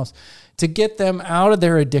tiny house. To get them out of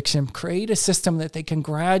their addiction, create a system that they can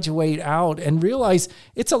graduate out and realize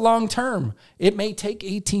it's a long term. It may take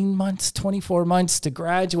 18 months, 24 months to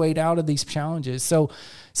graduate out of these challenges. So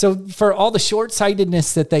for all the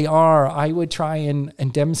short-sightedness that they are, I would try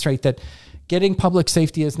and demonstrate that getting public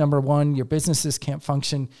safety is number one. Your businesses can't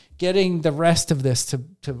function. Getting the rest of this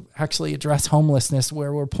to actually address homelessness,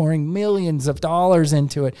 where we're pouring millions of dollars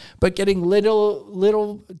into it, but getting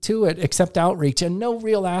little to it except outreach and no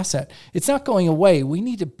real asset. It's not going away. We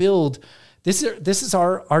need to build This is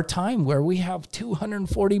our time where we have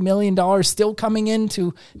 $240 million still coming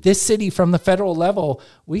into this city from the federal level.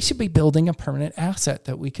 We should be building a permanent asset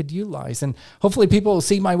that we could utilize. And hopefully people will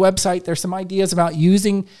see my website. There's some ideas about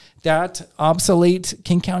using that obsolete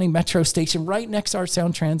King County Metro station right next to our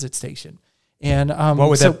Sound Transit station. And what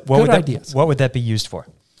would that be used for?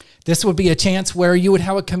 This would be a chance where you would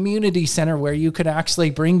have a community center where you could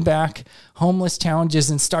actually bring back homeless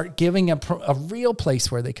challenges and start giving a real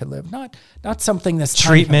place where they could live. Not something that's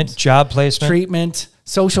treatment, job placement, treatment,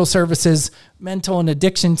 social services, mental and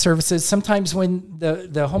addiction services. Sometimes when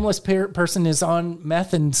the homeless person is on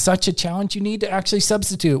meth and such a challenge, you need to actually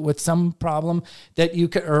substitute with some problem that you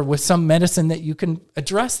could, or with some medicine that you can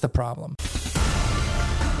address the problem.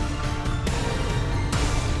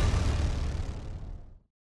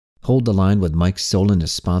 Hold the Line with Mike Solon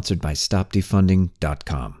is sponsored by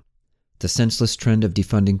StopDefunding.com. The senseless trend of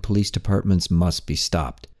defunding police departments must be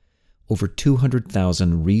stopped. Over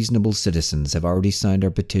 200,000 reasonable citizens have already signed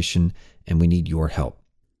our petition, and we need your help.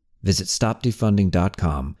 Visit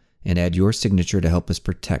StopDefunding.com and add your signature to help us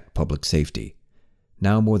protect public safety.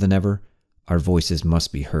 Now more than ever, our voices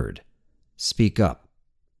must be heard. Speak up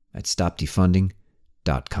at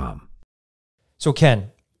StopDefunding.com. So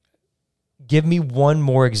Ken, give me one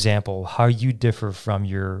more example how you differ from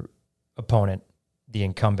your opponent, the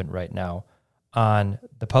incumbent right now, on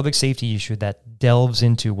the public safety issue that delves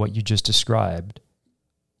into what you just described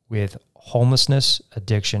with homelessness,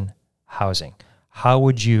 addiction, housing. How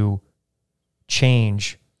would you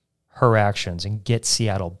change her actions and get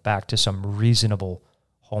Seattle back to some reasonable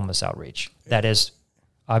homeless outreach that is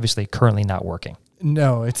obviously currently not working?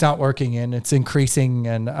 No, it's not working, and it's increasing.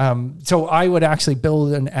 And so I would actually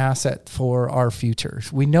build an asset for our future.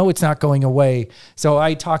 We know it's not going away. So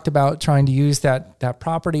I talked about trying to use that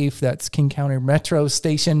property that's King County Metro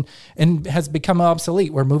station and has become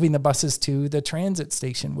obsolete. We're moving the buses to the transit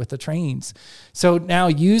station with the trains. So now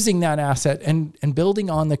using that asset and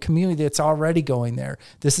building on the community that's already going there.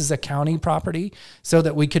 This is a county property so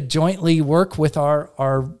that we could jointly work with our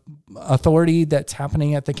authority that's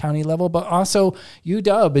happening at the county level, but also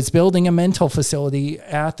UW is building a mental facility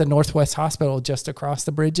at the Northwest Hospital just across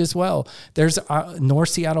the bridge as well. There's North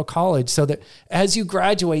Seattle College, so that as you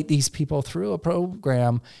graduate these people through a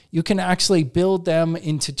program, you can actually build them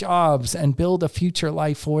into jobs and build a future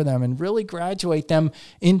life for them and really graduate them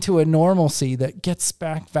into a normalcy that gets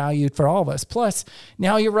back valued for all of us. Plus,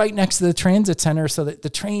 now you're right next to the transit center so that the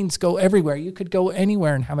trains go everywhere. You could go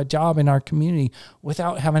anywhere and have a job in our community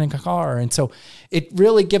without having a car. And so it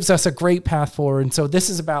really gives us a great path forward. And so this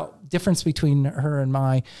is about difference between her and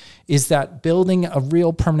my is that building a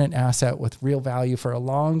real permanent asset with real value for a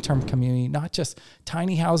long-term community, not just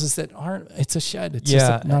tiny houses that aren't, it's a shed. It's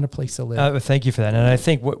just not a place to live. Thank you for that. And I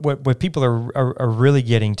think what people are really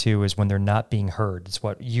getting to is when they're not being heard. It's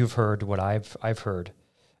what you've heard, what I've heard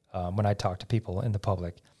when I talk to people in the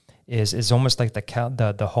public is almost like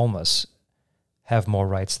the homeless have more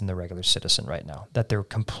rights than the regular citizen right now, that they're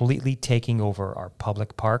completely taking over our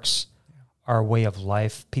public parks, our way of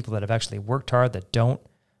life, people that have actually worked hard that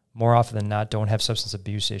more often than not, don't have substance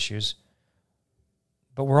abuse issues.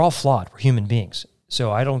 But we're all flawed. We're human beings.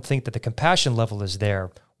 So I don't think that the compassion level is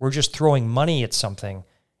there. We're just throwing money at something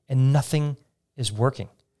and nothing is working.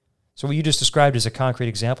 So what you just described is a concrete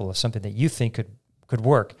example of something that you think could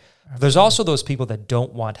work. Absolutely. There's also those people that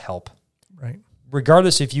don't want help. Right.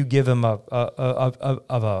 Regardless if you give them a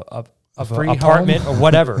free apartment home or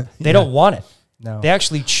whatever, they don't want it. No. They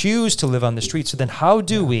actually choose to live on the street. So then how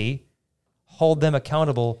do we hold them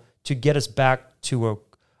accountable to get us back to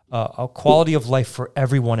a quality of life for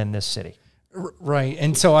everyone in this city? Right.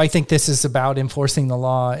 And so I think this is about enforcing the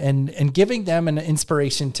law and giving them an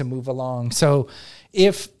inspiration to move along. So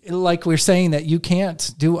if, like we're saying, that you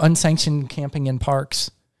can't do unsanctioned camping in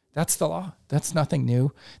parks, that's the law. That's nothing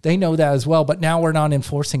new. They know that as well, but now we're not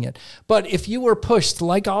enforcing it. But if you were pushed,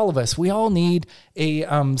 like all of us, we all need a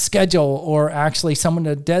schedule or actually someone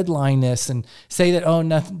to deadline this and say that, oh,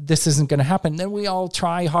 nothing, this isn't going to happen. Then we all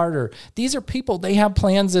try harder. These are people, they have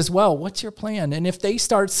plans as well. What's your plan? And if they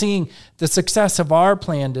start seeing the success of our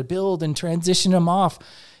plan to build and transition them off,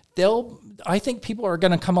 I think people are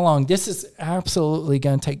going to come along. This is absolutely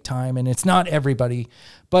going to take time, and it's not everybody.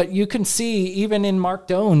 But you can see, even in Mark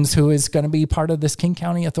Dones, who is going to be part of this King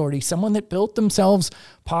County Authority, someone that built themselves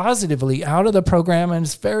positively out of the program and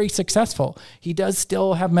is very successful. He does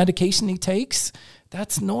still have medication he takes.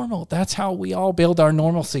 That's normal. That's how we all build our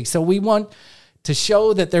normalcy. So we want to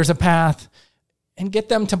show that there's a path and get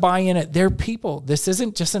them to buy in it. They're people. This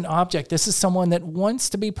isn't just an object. This is someone that wants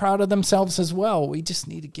to be proud of themselves as well. We just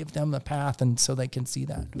need to give them the path and so they can see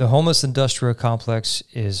that. The homeless industrial complex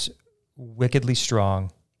is wickedly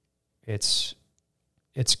strong. It's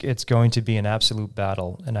going to be an absolute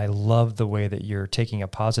battle. And I love the way that you're taking a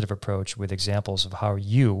positive approach with examples of how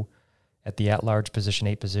you, at the at-large position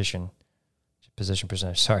 8 position,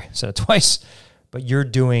 sorry, I said it twice, but you're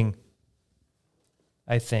doing,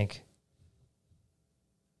 I think,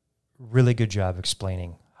 really good job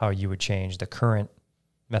explaining how you would change the current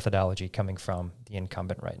methodology coming from the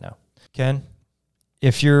incumbent right now. Ken,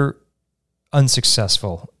 if you're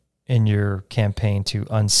unsuccessful in your campaign to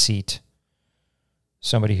unseat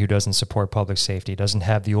somebody who doesn't support public safety, doesn't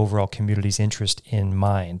have the overall community's interest in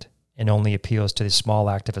mind, and only appeals to the small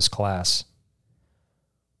activist class,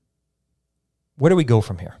 where do we go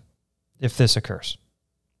from here if this occurs?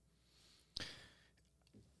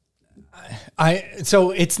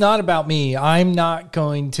 So it's not about me. I'm not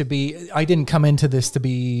going to be, I didn't come into this to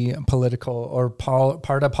be political or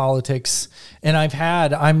part of politics. And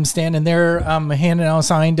I'm standing there, handing out a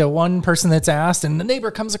sign to one person that's asked, and the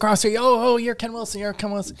neighbor comes across here. Oh, you're Ken Wilson. You're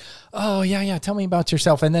Ken Wilson. Oh, yeah. Tell me about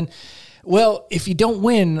yourself. And then, well, if you don't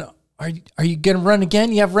win, are you going to run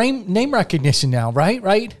again? You have name recognition now,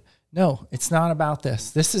 right? No, it's not about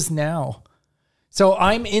this. This is now. So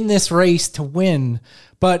I'm in this race to win,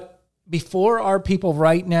 but before our people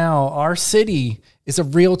right now, our city is a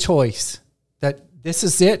real choice that this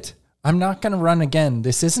is it. I'm not going to run again.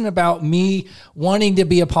 This isn't about me wanting to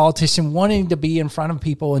be a politician, wanting to be in front of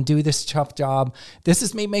people and do this tough job. This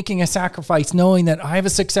is me making a sacrifice, knowing that I have a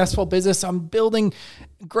successful business. I'm building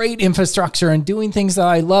great infrastructure and doing things that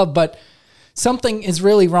I love, but something is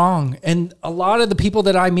really wrong. And a lot of the people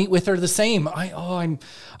that I meet with are the same. I'm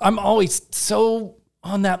always so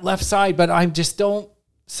on that left side, but I just don't.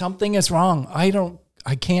 Something is wrong. I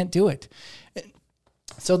can't do it.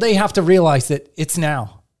 So they have to realize that it's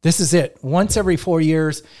now. This is it. Once every 4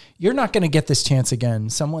 years, you're not going to get this chance again.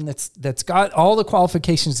 Someone that's got all the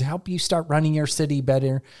qualifications to help you start running your city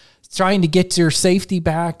better, trying to get your safety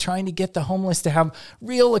back, trying to get the homeless to have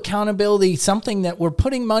real accountability, something that we're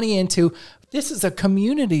putting money into. This is a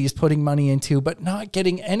community is putting money into, but not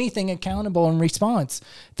getting anything accountable in response.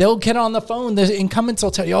 They'll get on the phone. The incumbents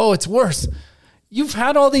will tell you, oh, it's worse. You've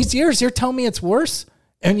had all these years. You're telling me it's worse,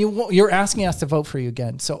 and you're asking us to vote for you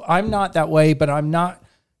again. So I'm not that way, but I'm not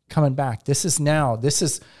coming back. This is now.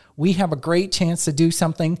 We have a great chance to do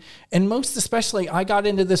something. And most especially, I got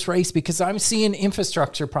into this race because I'm seeing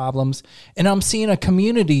infrastructure problems, and I'm seeing a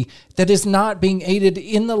community that is not being aided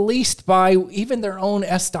in the least by even their own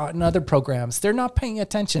SDOT and other programs. They're not paying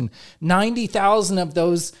attention. 90,000 of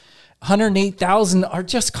those 108,000 are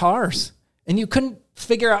just cars. And you couldn't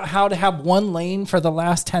figure out how to have one lane for the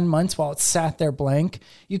last 10 months while it sat there blank.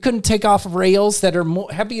 You couldn't take off rails that are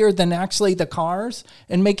heavier than actually the cars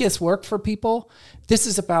and make this work for people. This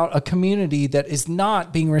is about a community that is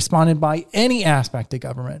not being responded by any aspect of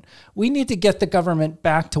government. We need to get the government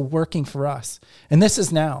back to working for us. And this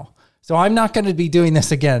is now. So I'm not going to be doing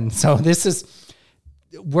this again. So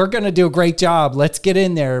we're going to do a great job. Let's get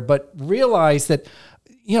in there, but realize that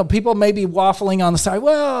people may be waffling on the side.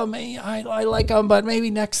 Well, I like them, but maybe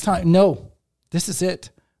next time. No, this is it.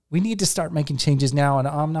 We need to start making changes now, and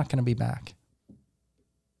I'm not going to be back.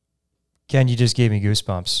 Ken, you just gave me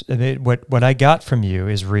goosebumps. What I got from you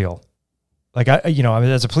is real. Like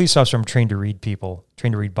as a police officer, I'm trained to read people,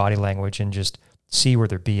 trained to read body language, and just see where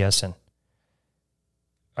they're BSing.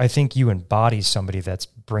 I think you embody somebody that's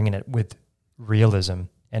bringing it with realism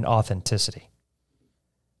and authenticity.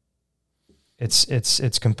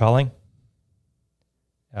 It's compelling.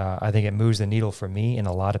 I think it moves the needle for me and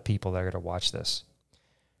a lot of people that are going to watch this.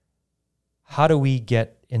 How do we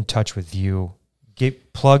get in touch with you?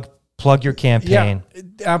 Plug your campaign. Yeah,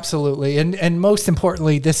 absolutely. And most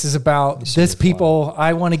importantly, this is about this people.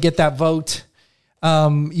 I want to get that vote.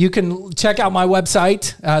 You can check out my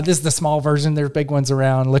website. This is the small version. There's big ones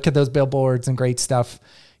around. Look at those billboards and great stuff.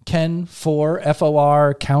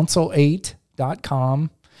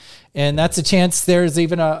 Ken4FORCouncil8.com. And that's a chance. There's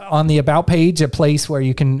even on the About page, a place where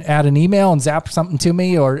you can add an email and zap something to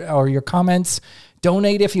me or your comments.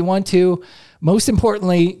 Donate if you want to. Most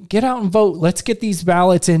importantly, get out and vote. Let's get these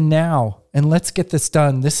ballots in now, and let's get this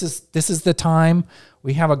done. This is the time.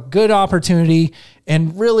 We have a good opportunity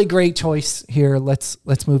and really great choice here. Let's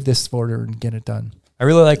move this forward and get it done. I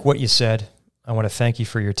really like what you said. I want to thank you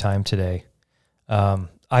for your time today.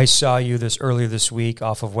 I saw you earlier this week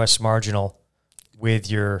off of West Marginal with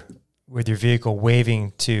your vehicle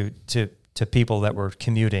waving to people that were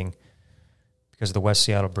commuting because of the West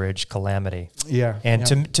Seattle Bridge calamity. Yeah.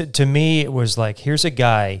 And to me, it was like, here's a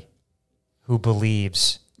guy who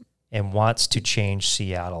believes and wants to change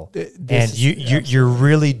Seattle. And you're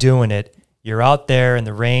really doing it You're out there in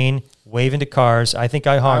the rain, waving to cars. I think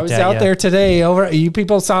I honked I was at out you. there today. You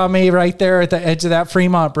people saw me right there at the edge of that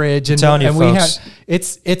Fremont Bridge, and telling you, folks,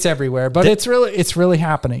 it's everywhere. But it's really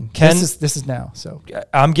happening. Ken, this is now. So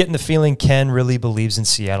I'm getting the feeling Ken really believes in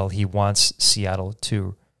Seattle. He wants Seattle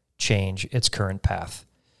to change its current path.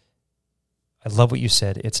 I love what you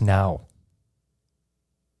said. It's now.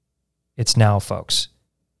 It's now, folks.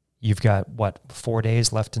 You've got, 4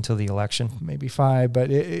 days left until the election? Maybe 5, but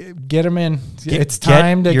get them in. It's get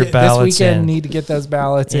time to your get ballots this weekend. in. Need to get those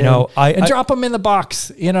ballots in. And drop them in the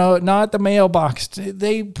box. Not the mailbox.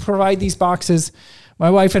 They provide these boxes.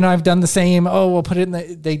 My wife and I have done the same. We'll put it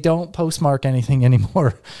in they don't postmark anything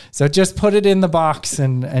anymore. So just put it in the box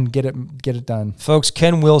and get it done. Folks,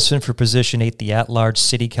 Ken Wilson for position 8, the at-large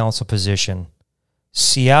city council position.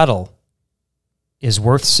 Seattle is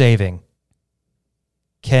worth saving.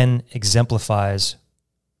 Ken exemplifies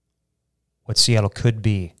what Seattle could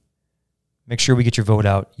be. Make sure we get your vote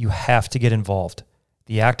out. You have to get involved.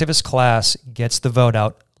 The activist class gets the vote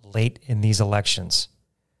out late in these elections.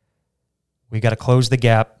 We got to close the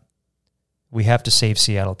gap. We have to save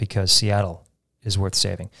Seattle because Seattle is worth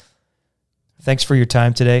saving. Thanks for your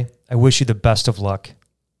time today. I wish you the best of luck.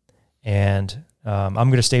 And I'm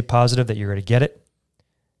going to stay positive that you're going to get it.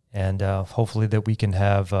 And hopefully that we can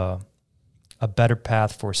have a better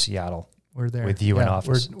path for Seattle. We're there with you in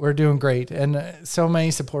office. We're doing great, and so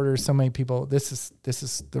many supporters, so many people. This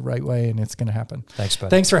is the right way, and it's going to happen. Thanks,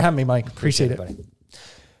 buddy. Thanks for having me, Mike. Appreciate it. Buddy.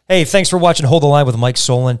 Hey, thanks for watching Hold the Line with Mike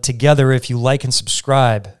Solon. Together, if you like and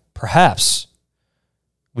subscribe, perhaps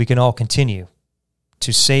we can all continue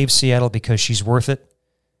to save Seattle because she's worth it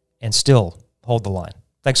and still hold the line.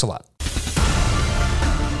 Thanks a lot.